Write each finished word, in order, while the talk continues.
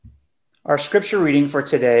Our scripture reading for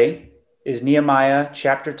today is Nehemiah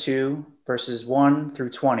chapter 2, verses 1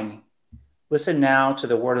 through 20. Listen now to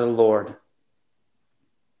the word of the Lord.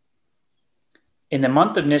 In the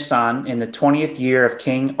month of Nisan, in the 20th year of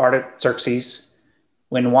King Artaxerxes,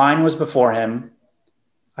 when wine was before him,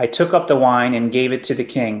 I took up the wine and gave it to the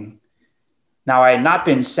king. Now I had not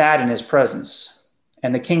been sad in his presence.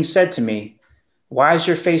 And the king said to me, "Why is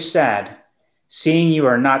your face sad, seeing you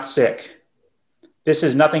are not sick?" This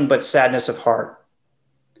is nothing but sadness of heart.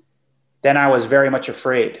 Then I was very much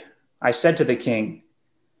afraid. I said to the king,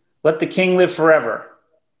 "Let the king live forever.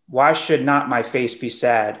 Why should not my face be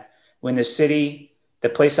sad when the city, the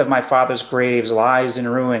place of my father's graves, lies in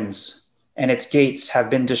ruins, and its gates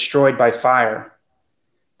have been destroyed by fire?"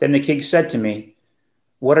 Then the king said to me,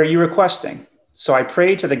 "What are you requesting?" So I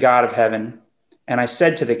prayed to the God of heaven, and I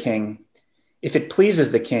said to the king, "If it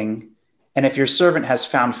pleases the king, and if your servant has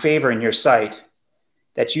found favor in your sight,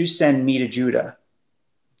 that you send me to Judah,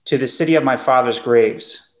 to the city of my father's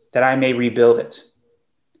graves, that I may rebuild it."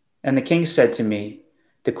 And the king said to me,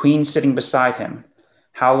 the queen sitting beside him,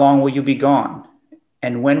 "How long will you be gone?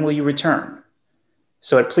 And when will you return?"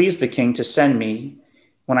 So it pleased the king to send me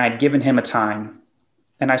when I had given him a time.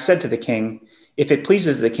 And I said to the king, "If it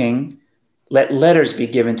pleases the king, let letters be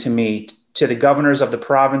given to me to the governors of the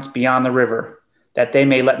province beyond the river, that they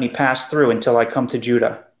may let me pass through until I come to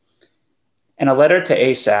Judah." And a letter to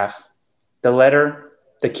Asaph,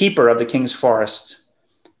 the keeper of the king's forest,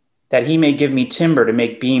 that he may give me timber to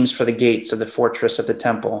make beams for the gates of the fortress of the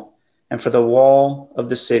temple, and for the wall of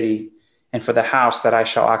the city, and for the house that I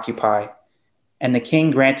shall occupy. And the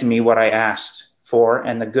king granted me what I asked for,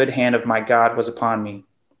 and the good hand of my God was upon me.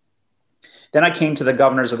 Then I came to the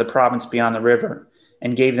governors of the province beyond the river,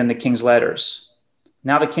 and gave them the king's letters.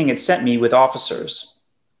 Now the king had sent me with officers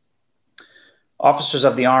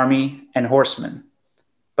of the army and horsemen.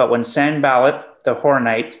 But when Sanballat the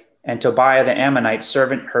Horonite and Tobiah the Ammonite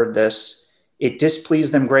servant heard this, it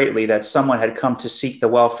displeased them greatly that someone had come to seek the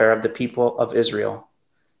welfare of the people of Israel.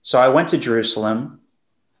 So I went to Jerusalem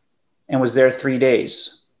and was there 3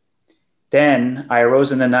 days. Then I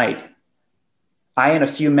arose in the night, I and a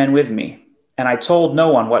few men with me, and I told no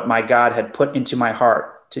one what my God had put into my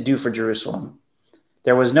heart to do for Jerusalem.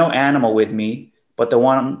 There was no animal with me but the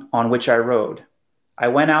one on which I rode. I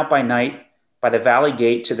went out by night by the valley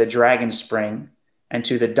gate to the dragon spring and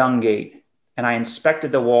to the dung gate, and I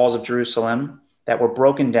inspected the walls of Jerusalem that were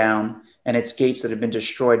broken down and its gates that had been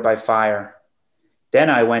destroyed by fire. Then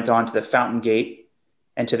I went on to the fountain gate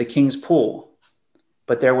and to the king's pool,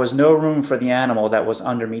 but there was no room for the animal that was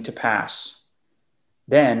under me to pass.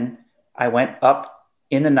 Then I went up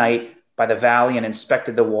in the night by the valley and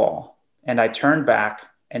inspected the wall, and I turned back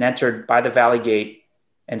and entered by the valley gate,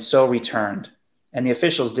 and so returned. And the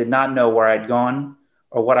officials did not know where I had gone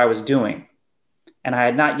or what I was doing. And I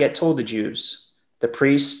had not yet told the Jews, the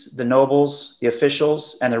priests, the nobles, the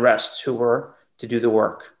officials, and the rest who were to do the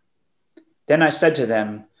work. Then I said to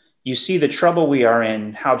them, "You see the trouble we are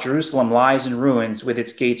in, how Jerusalem lies in ruins with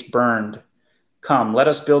its gates burned. Come, let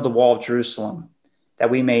us build the wall of Jerusalem, that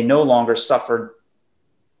we may no longer suffer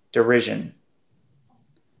derision."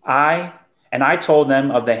 I told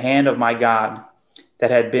them of the hand of my God that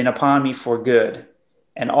had been upon me for good,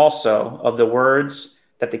 and also of the words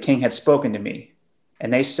that the king had spoken to me.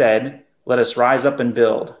 And they said, "Let us rise up and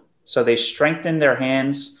build." So they strengthened their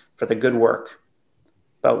hands for the good work.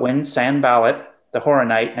 But when Sanballat the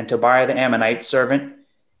Horonite and Tobiah the Ammonite servant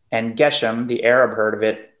and Geshem the Arab heard of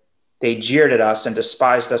it, they jeered at us and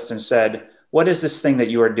despised us and said, "What is this thing that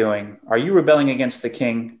you are doing? Are you rebelling against the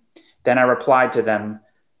king?" Then I replied to them,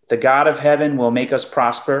 "The God of heaven will make us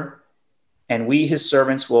prosper, and we, his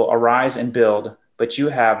servants, will arise and build, but you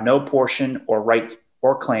have no portion or right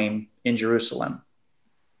or claim in Jerusalem."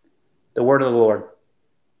 The word of the Lord.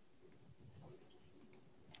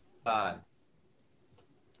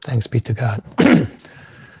 Thanks be to God.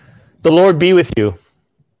 The Lord be with you.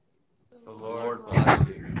 The Lord bless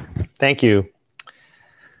you. Thank you.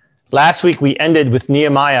 Last week we ended with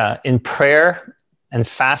Nehemiah in prayer and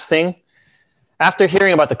fasting after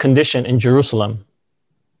hearing about the condition in Jerusalem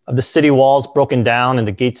of the city walls broken down and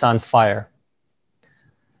the gates on fire.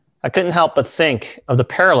 I couldn't help but think of the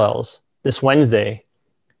parallels this Wednesday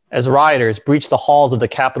as rioters breached the halls of the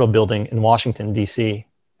Capitol building in Washington, D.C.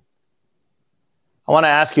 I want to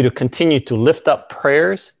ask you to continue to lift up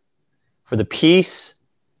prayers for the peace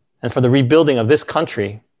and for the rebuilding of this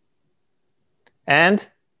country, and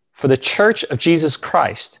for the Church of Jesus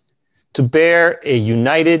Christ to bear a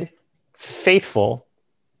united, faithful,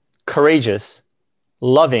 courageous,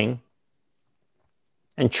 loving,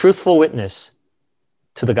 and truthful witness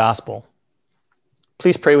to the gospel.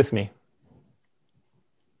 Please pray with me.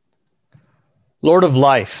 Lord of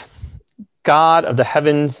life, God of the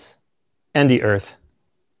heavens and the earth.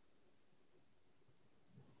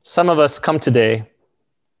 Some of us come today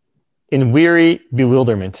in weary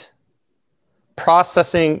bewilderment,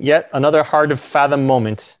 processing yet another hard to fathom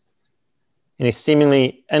moment in a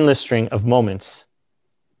seemingly endless string of moments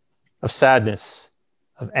of sadness,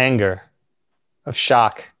 of anger, of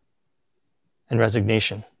shock, and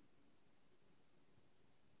resignation.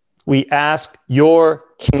 We ask, your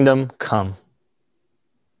kingdom come.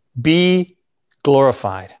 Be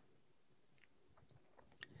glorified.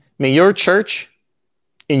 May your church,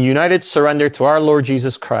 in united surrender to our Lord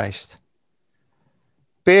Jesus Christ,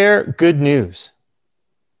 bear good news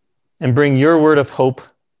and bring your word of hope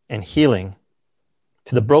and healing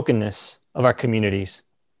to the brokenness of our communities.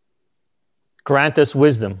 Grant us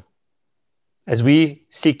wisdom as we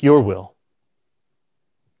seek your will.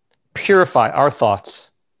 Purify our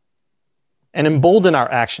thoughts and embolden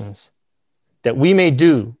our actions that we may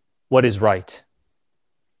do what is right.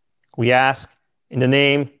 We ask in the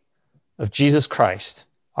name of Jesus Christ,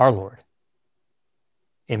 our Lord.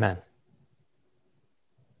 Amen.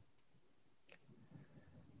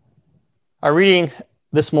 Our reading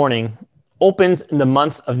this morning opens in the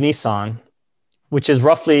month of Nisan, which is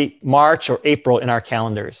roughly March or April in our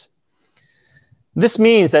calendars. This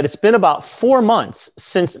means that it's been about 4 months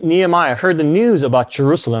since Nehemiah heard the news about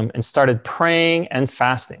Jerusalem and started praying and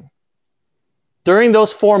fasting. During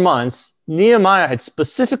those 4 months, Nehemiah had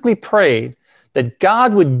specifically prayed that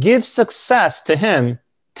God would give success to him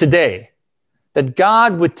today, that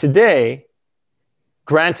God would today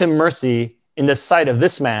grant him mercy in the sight of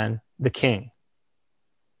this man, the king.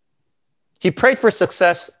 He prayed for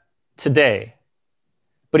success today,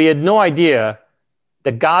 but he had no idea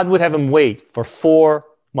that God would have him wait for 4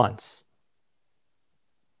 months.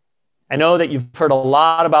 I know that you've heard a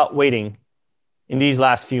lot about waiting in these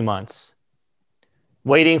last few months.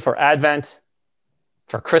 Waiting for Advent,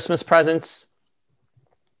 for Christmas presents,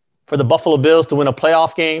 for the Buffalo Bills to win a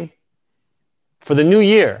playoff game, for the new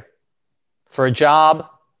year, for a job,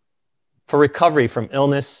 for recovery from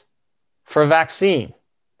illness, for a vaccine,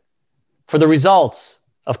 for the results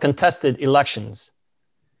of contested elections,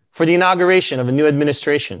 for the inauguration of a new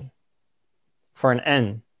administration, for an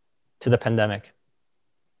end to the pandemic.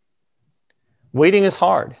 Waiting is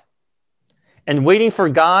hard. And waiting for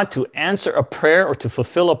God to answer a prayer or to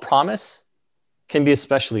fulfill a promise can be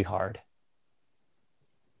especially hard.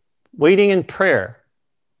 Waiting in prayer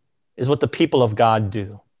is what the people of God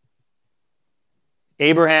do.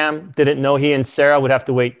 Abraham didn't know he and Sarah would have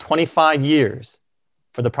to wait 25 years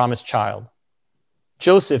for the promised child.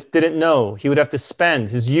 Joseph didn't know he would have to spend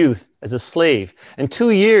his youth as a slave and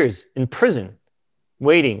 2 years in prison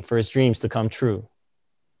waiting for his dreams to come true.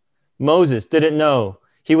 Moses didn't know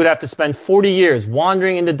he would have to spend 40 years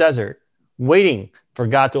wandering in the desert, waiting for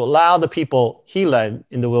God to allow the people he led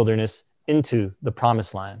in the wilderness into the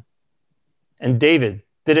promised land. And David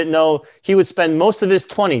didn't know he would spend most of his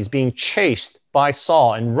 20s being chased by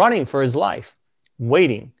Saul and running for his life,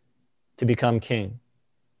 waiting to become king.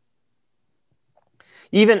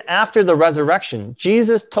 Even after the resurrection,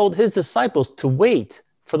 Jesus told his disciples to wait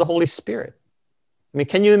for the Holy Spirit. I mean,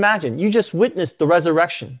 can you imagine? You just witnessed the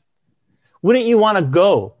resurrection. Wouldn't you want to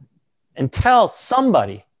go and tell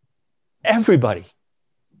somebody, everybody?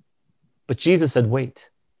 But Jesus said, wait.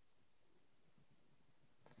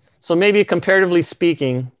 So maybe comparatively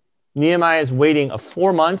speaking, Nehemiah's waiting of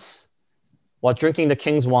 4 months while drinking the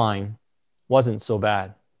king's wine wasn't so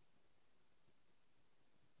bad.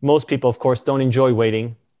 Most people, of course, don't enjoy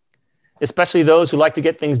waiting, especially those who like to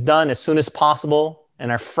get things done as soon as possible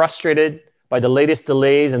and are frustrated by the latest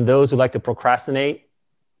delays and those who like to procrastinate.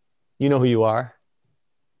 You know who you are.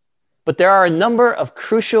 But there are a number of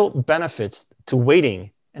crucial benefits to waiting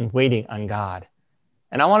and waiting on God.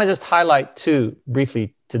 And I want to just highlight 2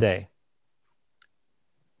 briefly today.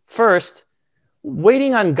 First,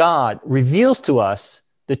 waiting on God reveals to us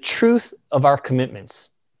the truth of our commitments.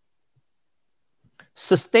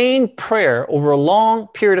 Sustained prayer over a long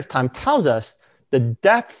period of time tells us the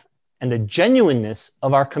depth and the genuineness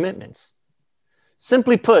of our commitments.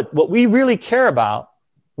 Simply put, what we really care about,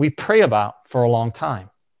 we pray about for a long time.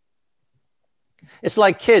 It's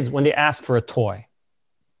like kids when they ask for a toy.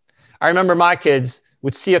 I remember my kids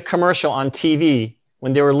would see a commercial on TV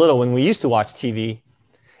when they were little, when we used to watch TV,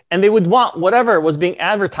 and they would want whatever was being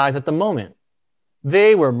advertised at the moment.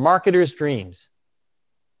 They were marketers' dreams.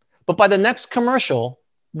 But by the next commercial,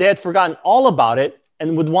 they had forgotten all about it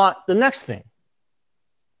and would want the next thing.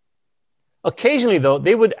 Occasionally, though,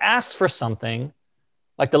 they would ask for something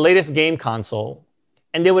like the latest game console,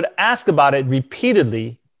 and they would ask about it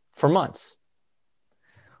repeatedly for months.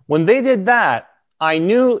 When they did that, I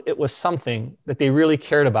knew it was something that they really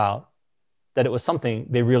cared about, that it was something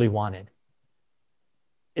they really wanted.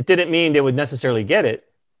 It didn't mean they would necessarily get it,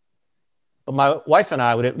 but my wife and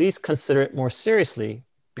I would at least consider it more seriously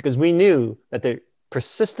because we knew that their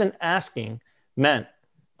persistent asking meant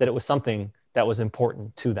that it was something that was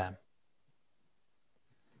important to them.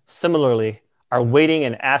 Similarly, our waiting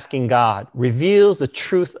and asking God reveals the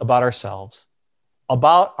truth about ourselves,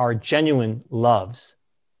 about our genuine loves.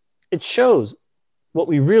 It shows what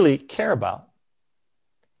we really care about.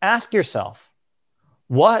 Ask yourself,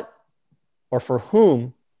 what or for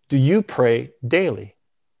whom do you pray daily?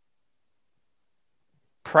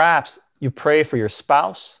 Perhaps you pray for your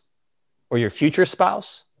spouse or your future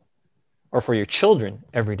spouse or for your children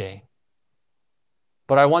every day.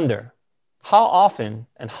 But I wonder, how often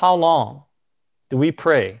and how long do we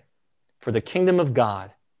pray for the kingdom of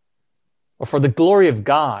God or for the glory of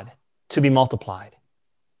God to be multiplied?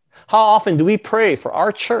 How often do we pray for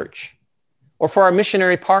our church or for our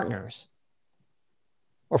missionary partners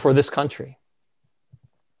or for this country?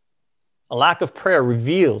 A lack of prayer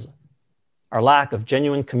reveals our lack of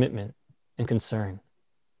genuine commitment and concern.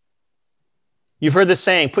 You've heard the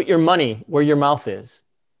saying, put your money where your mouth is.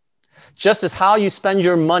 Just as how you spend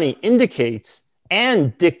your money indicates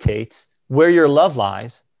and dictates where your love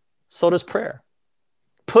lies, so does prayer.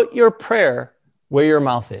 Put your prayer where your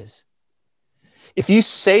mouth is. If you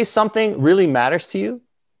say something really matters to you,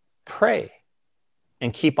 pray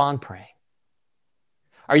and keep on praying.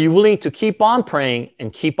 Are you willing to keep on praying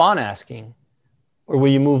and keep on asking, or will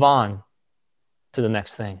you move on to the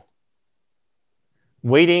next thing?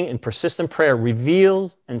 Waiting and persistent prayer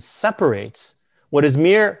reveals and separates what is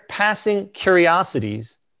mere passing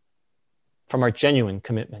curiosities from our genuine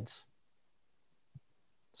commitments.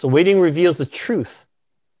 So waiting reveals the truth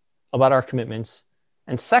about our commitments.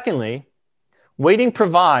 And secondly, waiting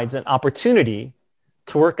provides an opportunity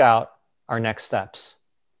to work out our next steps.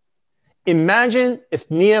 Imagine if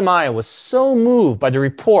Nehemiah was so moved by the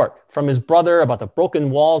report from his brother about the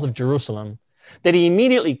broken walls of Jerusalem that he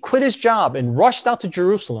immediately quit his job and rushed out to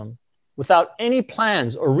Jerusalem without any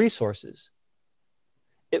plans or resources.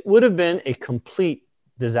 It would have been a complete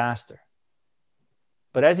disaster.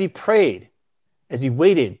 But as he prayed, as he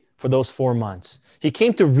waited for those 4 months, he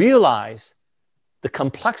came to realize the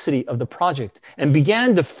complexity of the project and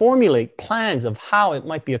began to formulate plans of how it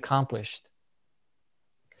might be accomplished.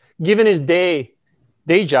 Given his day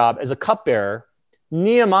job as a cupbearer,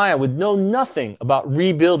 Nehemiah would know nothing about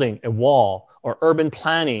rebuilding a wall or urban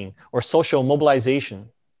planning or social mobilization.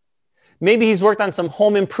 Maybe he's worked on some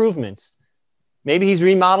home improvements. Maybe he's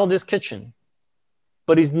remodeled his kitchen.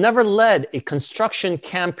 But he's never led a construction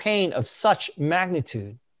campaign of such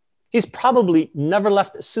magnitude. He's probably never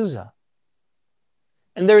left Susa.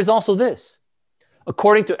 And there is also this.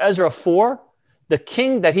 According to Ezra 4, the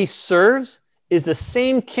king that he serves is the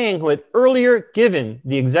same king who had earlier given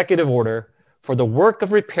the executive order for the work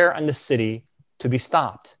of repair on the city to be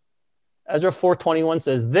stopped. Ezra 4:21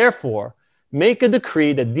 says, therefore, make a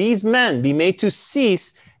decree that these men be made to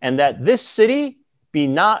cease and that this city be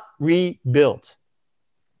not rebuilt.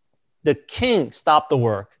 The king stopped the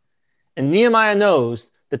work, and Nehemiah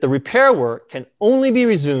knows that the repair work can only be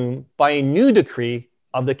resumed by a new decree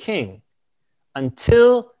of the king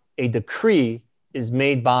until a decree is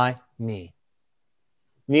made by me.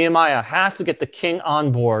 Nehemiah has to get the king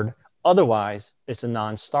on board, otherwise it's a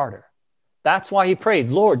non-starter. That's why he prayed,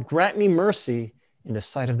 Lord, grant me mercy in the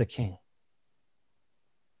sight of the king.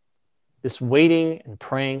 This waiting and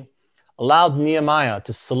praying allowed Nehemiah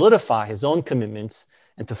to solidify his own commitments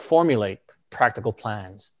and to formulate practical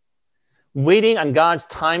plans. Waiting on God's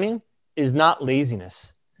timing is not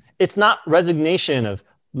laziness. It's not resignation of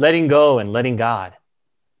letting go and letting God.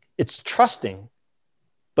 It's trusting,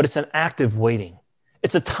 but it's an active waiting.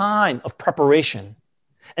 It's a time of preparation.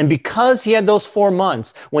 And because he had those 4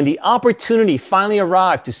 months, when the opportunity finally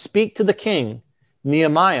arrived to speak to the king,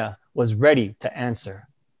 Nehemiah was ready to answer.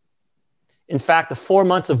 In fact, the 4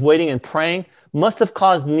 months of waiting and praying must have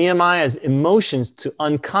caused Nehemiah's emotions to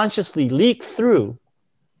unconsciously leak through,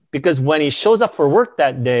 because when he shows up for work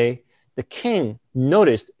that day, the king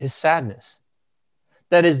noticed his sadness.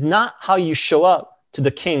 That is not how you show up to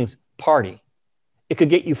the king's party. It could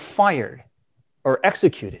get you fired or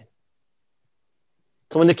executed.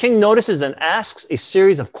 So when the king notices and asks a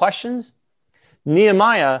series of questions,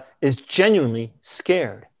 Nehemiah is genuinely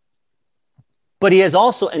scared. But he has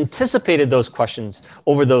also anticipated those questions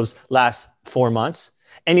over those last 4 months,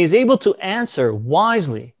 and he's able to answer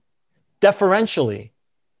wisely, deferentially,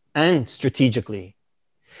 and strategically.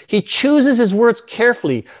 He chooses his words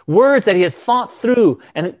carefully, words that he has thought through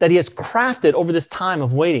and that he has crafted over this time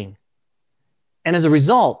of waiting. And as a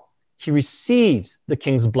result, he receives the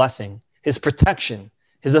king's blessing, his protection,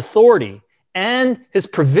 his authority, and his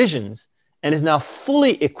provisions, and is now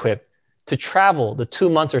fully equipped to travel the 2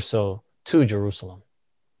 months or so to Jerusalem.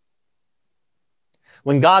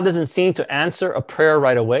 When God doesn't seem to answer a prayer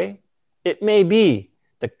right away, it may be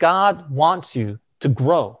that God wants you to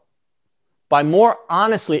grow by more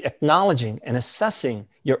honestly acknowledging and assessing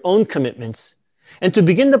your own commitments and to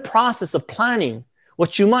begin the process of planning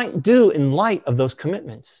what you might do in light of those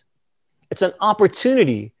commitments. It's an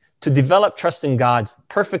opportunity to develop trust in God's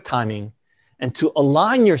perfect timing and to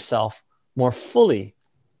align yourself more fully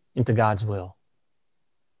into God's will.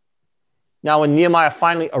 Now, when Nehemiah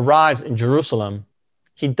finally arrives in Jerusalem,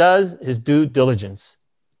 he does his due diligence.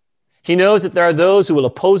 He knows that there are those who will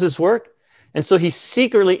oppose his work, and so he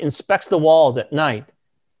secretly inspects the walls at night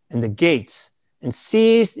and the gates and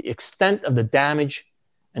sees the extent of the damage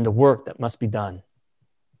and the work that must be done.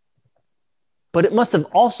 But it must have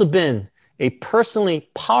also been a personally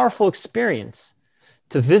powerful experience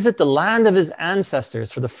to visit the land of his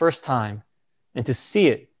ancestors for the first time and to see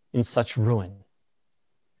it in such ruin.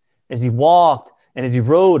 As he walked and as he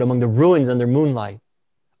rode among the ruins under moonlight,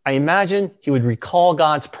 I imagine he would recall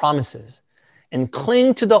God's promises and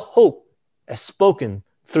cling to the hope as spoken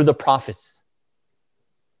through the prophets.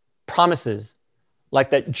 Promises like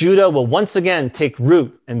that Judah will once again take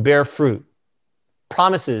root and bear fruit.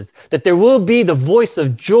 Promises that there will be the voice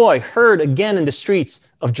of joy heard again in the streets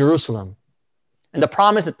of Jerusalem. And the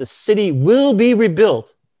promise that the city will be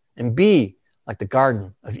rebuilt and be like the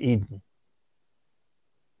Garden of Eden.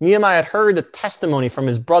 Nehemiah had heard the testimony from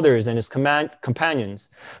his brothers and his companions,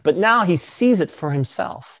 but now he sees it for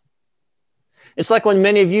himself. It's like when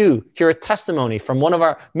many of you hear a testimony from one of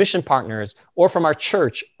our mission partners or from our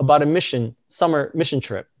church about a summer mission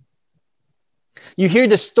trip. You hear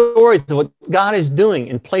the stories of what God is doing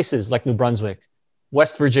in places like New Brunswick,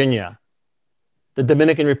 West Virginia, the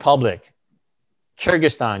Dominican Republic,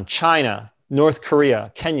 Kyrgyzstan, China, North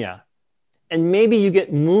Korea, Kenya. And maybe you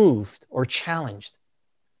get moved or challenged.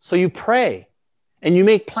 So you pray and you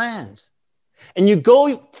make plans and you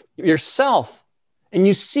go yourself and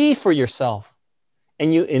you see for yourself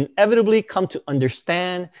and you inevitably come to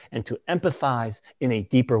understand and to empathize in a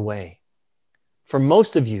deeper way. For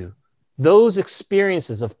most of you, those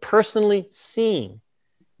experiences of personally seeing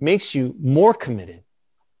makes you more committed.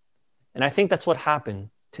 And I think that's what happened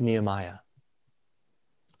to Nehemiah.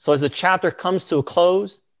 So as the chapter comes to a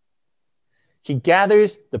close, he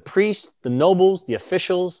gathers the priests, the nobles, the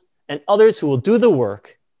officials, and others who will do the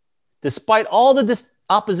work, despite all the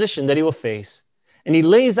opposition that he will face. And he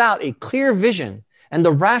lays out a clear vision and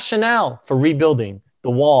the rationale for rebuilding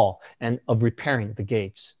the wall and of repairing the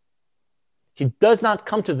gates. He does not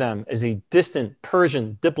come to them as a distant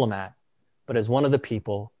Persian diplomat, but as one of the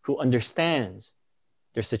people who understands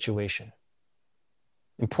their situation.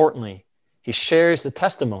 Importantly, he shares the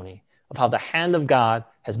testimony of how the hand of God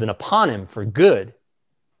has been upon him for good,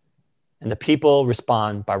 and the people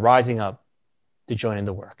respond by rising up to join in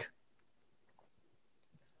the work.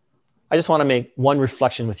 I just want to make one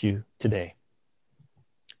reflection with you today.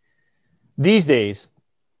 These days,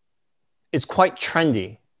 it's quite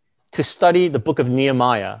trendy to study the book of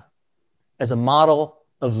Nehemiah as a model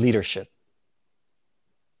of leadership.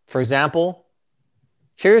 For example,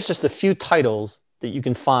 here's just a few titles that you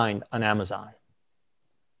can find on Amazon.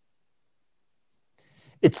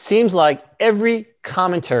 It seems like every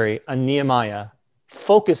commentary on Nehemiah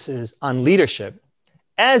focuses on leadership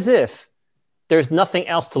as if there's nothing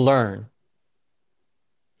else to learn.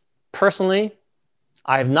 Personally,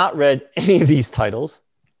 I have not read any of these titles,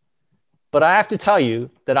 but I have to tell you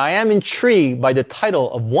that I am intrigued by the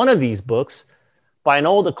title of one of these books by an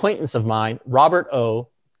old acquaintance of mine, Robert O.,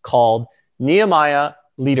 called Nehemiah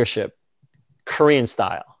Leadership, Korean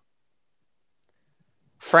Style.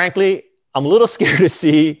 Frankly, I'm a little scared to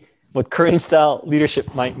see what Korean style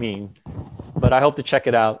leadership might mean, but I hope to check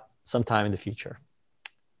it out sometime in the future.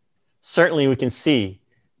 Certainly, we can see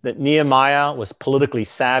that Nehemiah was politically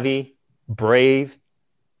savvy, brave,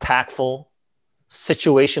 tactful,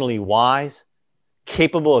 situationally wise,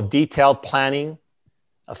 capable of detailed planning,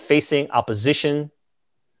 of facing opposition,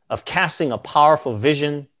 of casting a powerful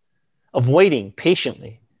vision, of waiting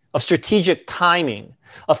patiently, of strategic timing,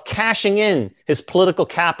 of cashing in his political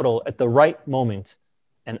capital at the right moment,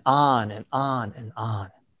 and on and on and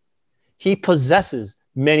on. He possesses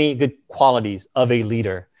many good qualities of a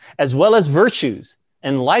leader, as well as virtues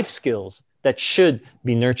and life skills that should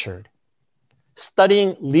be nurtured.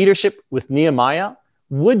 Studying leadership with Nehemiah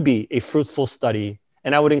would be a fruitful study,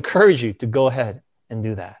 and I would encourage you to go ahead and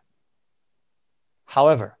do that.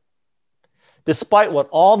 However, despite what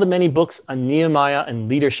all the many books on Nehemiah and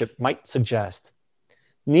leadership might suggest,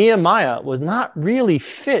 Nehemiah was not really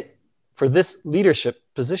fit for this leadership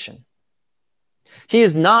position. He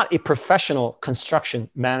is not a professional construction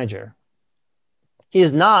manager. He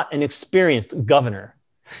is not an experienced governor.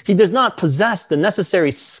 He does not possess the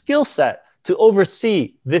necessary skill set to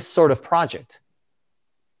oversee this sort of project.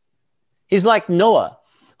 He's like Noah,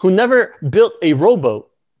 who never built a rowboat,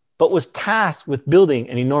 but was tasked with building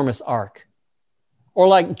an enormous ark. Or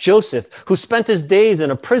like Joseph, who spent his days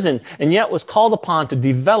in a prison and yet was called upon to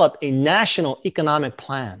develop a national economic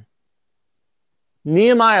plan.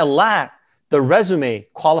 Nehemiah lacked the resume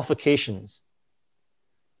qualifications,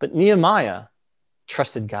 but Nehemiah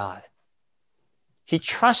trusted God. He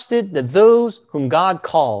trusted that those whom God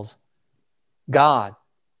calls, God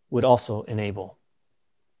would also enable.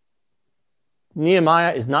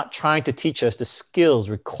 Nehemiah is not trying to teach us the skills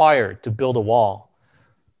required to build a wall,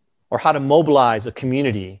 or how to mobilize a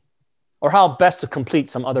community, or how best to complete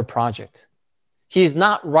some other project. He is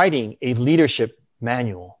not writing a leadership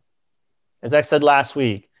manual. As I said last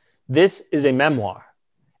week, this is a memoir,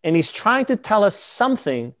 and he's trying to tell us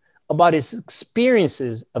something about his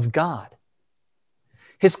experiences of God.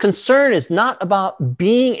 His concern is not about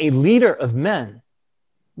being a leader of men,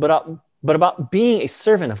 but about being a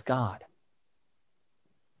servant of God.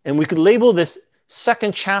 And we could label this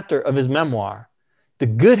second chapter of his memoir, "The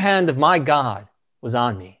good hand of my God was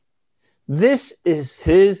on me." This is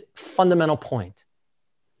his fundamental point.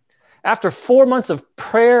 After 4 months of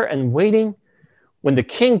prayer and waiting, when the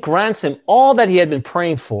king grants him all that he had been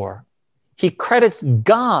praying for, he credits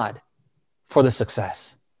God for the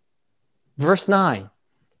success. Verse 9,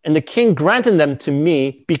 "And the king granted them to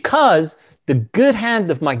me because the good hand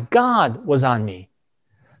of my God was on me."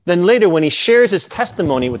 Then later, when he shares his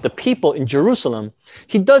testimony with the people in Jerusalem,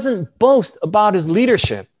 he doesn't boast about his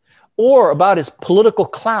leadership or about his political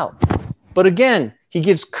clout, but again, he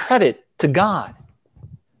gives credit to God.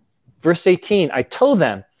 Verse 18, "I told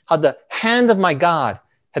them how the hand of my God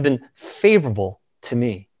had been favorable to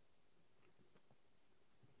me."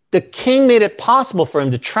 The king made it possible for him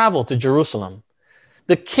to travel to Jerusalem.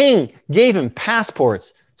 The king gave him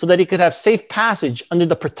passports so that he could have safe passage under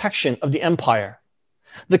the protection of the empire.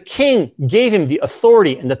 The king gave him the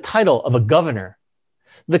authority and the title of a governor.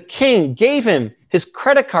 The king gave him his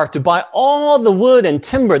credit card to buy all the wood and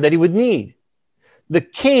timber that he would need. The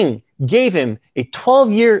king gave him a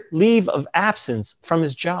 12-year leave of absence from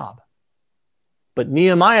his job. But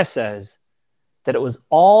Nehemiah says that it was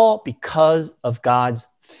all because of God's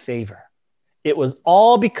favor. It was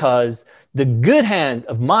all because the good hand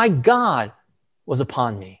of my God was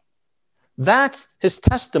upon me. That's his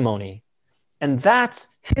testimony, and that's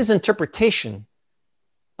his interpretation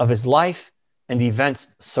of his life and the events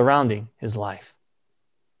surrounding his life.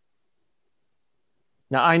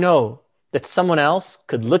 Now, I know that someone else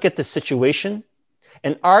could look at the situation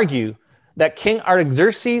and argue that King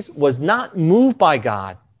Artaxerxes was not moved by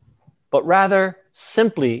God, but rather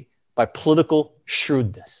simply by political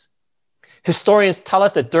shrewdness. Historians tell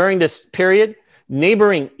us that during this period,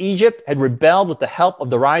 neighboring Egypt had rebelled with the help of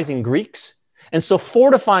the rising Greeks. And so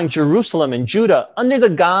fortifying Jerusalem and Judah under the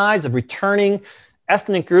guise of returning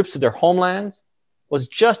ethnic groups to their homelands was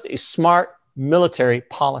just a smart military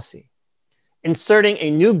policy. Inserting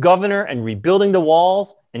a new governor and rebuilding the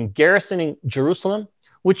walls and garrisoning Jerusalem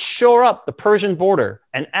would shore up the Persian border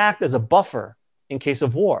and act as a buffer in case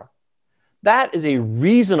of war. That is a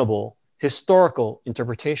reasonable historical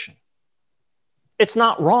interpretation. It's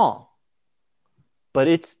not wrong, but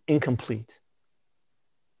it's incomplete.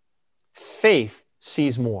 Faith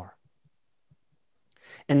sees more.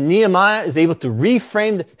 And Nehemiah is able to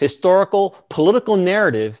reframe the historical political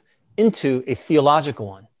narrative into a theological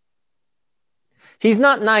one. He's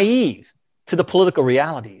not naive to the political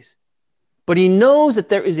realities, but he knows that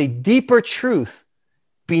there is a deeper truth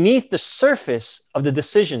beneath the surface of the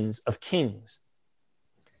decisions of kings.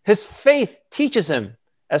 His faith teaches him,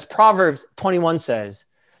 as Proverbs 21 says,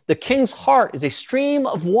 "The king's heart is a stream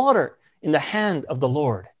of water in the hand of the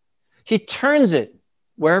Lord. He turns it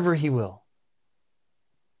wherever he will."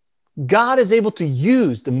 God is able to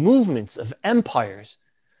use the movements of empires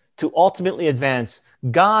to ultimately advance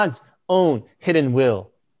God's own hidden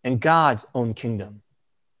will and God's own kingdom.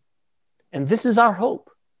 And this is our hope.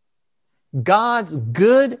 God's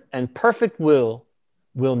good and perfect will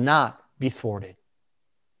not be thwarted.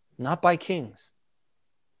 Not by kings,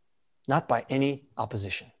 not by any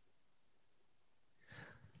opposition.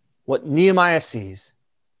 What Nehemiah sees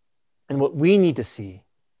and what we need to see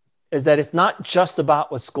is that it's not just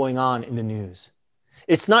about what's going on in the news.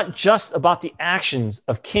 It's not just about the actions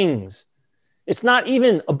of kings. It's not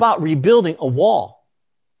even about rebuilding a wall.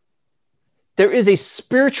 There is a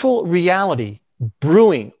spiritual reality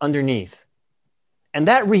brewing underneath. And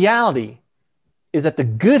that reality is that the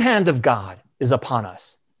good hand of God is upon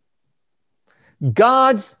us.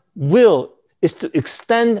 God's will is to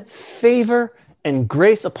extend favor and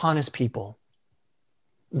grace upon his people.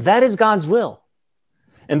 That is God's will.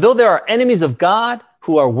 And though there are enemies of God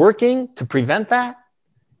who are working to prevent that,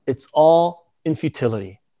 it's all in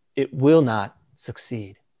futility. It will not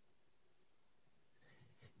succeed.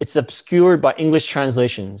 It's obscured by English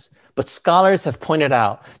translations, but scholars have pointed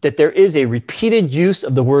out that there is a repeated use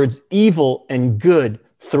of the words evil and good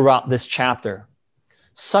throughout this chapter.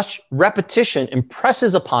 Such repetition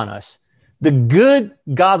impresses upon us the good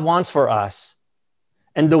God wants for us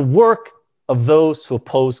and the work of those who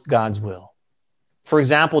oppose God's will. For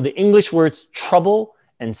example, the English words trouble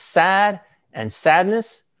and sad and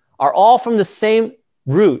sadness are all from the same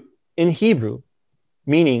root in Hebrew,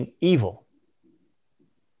 meaning evil.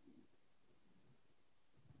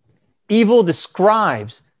 Evil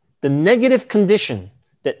describes the negative condition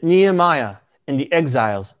that Nehemiah and the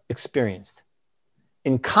exiles experienced.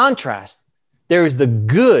 In contrast, there is the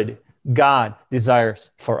good God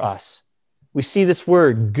desires for us. We see this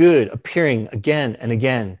word good appearing again and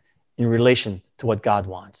again in relation to what God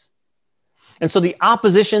wants. And so the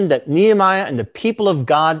opposition that Nehemiah and the people of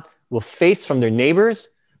God will face from their neighbors,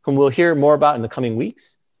 whom we'll hear more about in the coming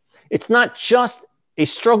weeks, it's not just a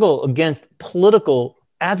struggle against political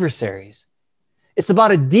adversaries. It's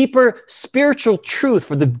about a deeper spiritual truth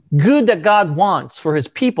for the good that God wants for his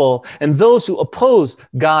people and those who oppose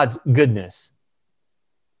God's goodness.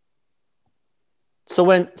 So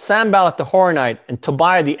when Sanballat the Horonite and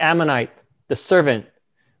Tobiah the Ammonite, the servant,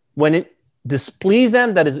 when it displeased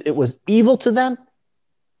them, that is, it was evil to them,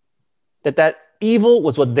 that evil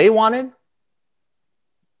was what they wanted,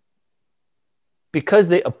 because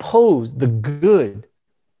they opposed the good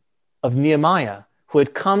of Nehemiah, who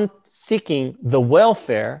had come seeking the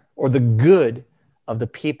welfare or the good of the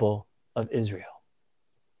people of Israel.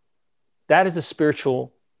 That is a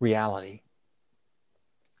spiritual reality.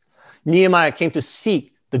 Nehemiah came to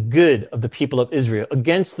seek the good of the people of Israel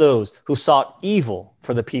against those who sought evil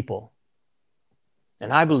for the people.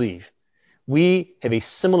 And I believe we have a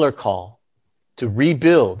similar call to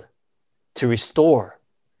rebuild, to restore,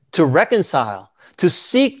 to reconcile, to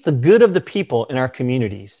seek the good of the people in our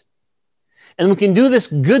communities. And we can do this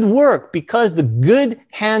good work because the good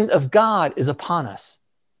hand of God is upon us.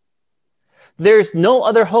 There's no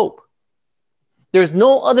other hope. There's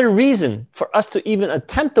no other reason for us to even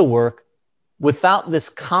attempt the work without this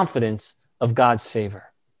confidence of God's favor.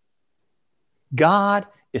 God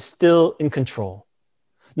is still in control.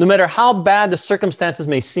 No matter how bad the circumstances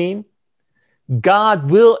may seem,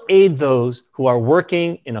 God will aid those who are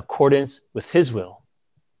working in accordance with his will.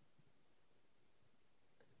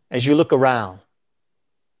 As you look around,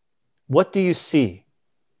 what do you see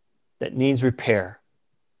that needs repair,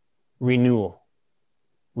 renewal,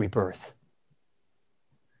 rebirth?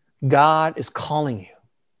 God is calling you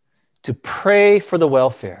to pray for the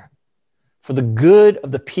welfare, for the good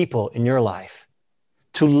of the people in your life,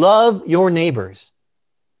 to love your neighbors,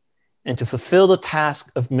 and to fulfill the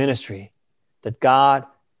task of ministry that God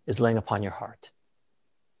is laying upon your heart.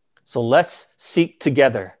 So let's seek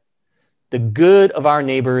together the good of our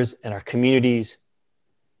neighbors and our communities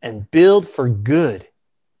and build for good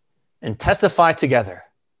and testify together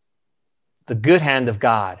the good hand of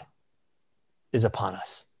God is upon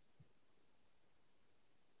us.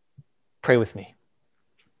 Pray with me.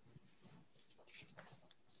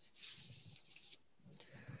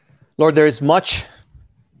 Lord, there is much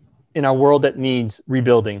in our world that needs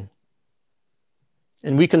rebuilding.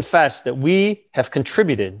 And we confess that we have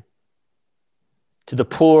contributed to the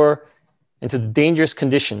poor and to the dangerous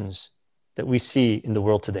conditions that we see in the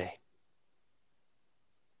world today.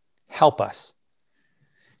 Help us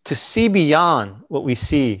to see beyond what we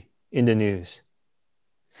see in the news.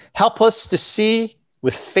 Help us to see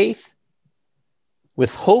with faith,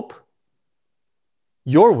 with hope,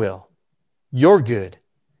 your will, your good,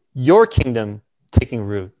 your kingdom taking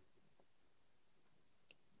root.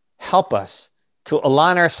 Help us to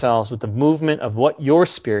align ourselves with the movement of what your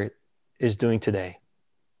Spirit is doing today.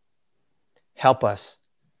 Help us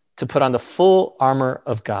to put on the full armor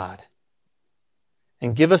of God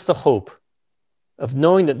and give us the hope of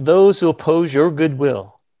knowing that those who oppose your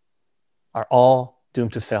goodwill are all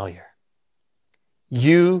doomed to failure.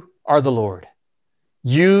 You are the Lord.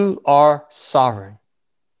 You are sovereign.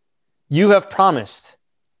 You have promised,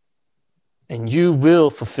 and you will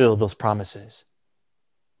fulfill those promises.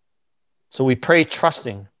 So we pray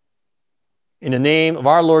trusting In the name of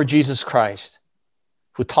our Lord Jesus Christ,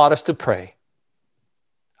 who taught us to pray,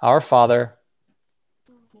 Our Father,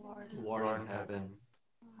 who art in heaven,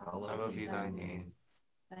 hallowed be thy name.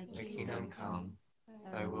 Thy kingdom come,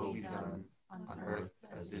 thy will be done, on earth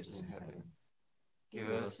as it is in heaven. Give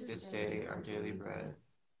us this day our daily bread.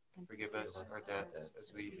 Forgive us our debts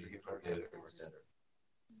as we forgive our debtors.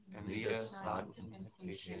 And lead us not into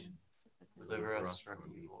temptation. Deliver us from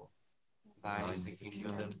evil. Thine is the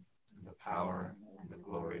kingdom, and the power,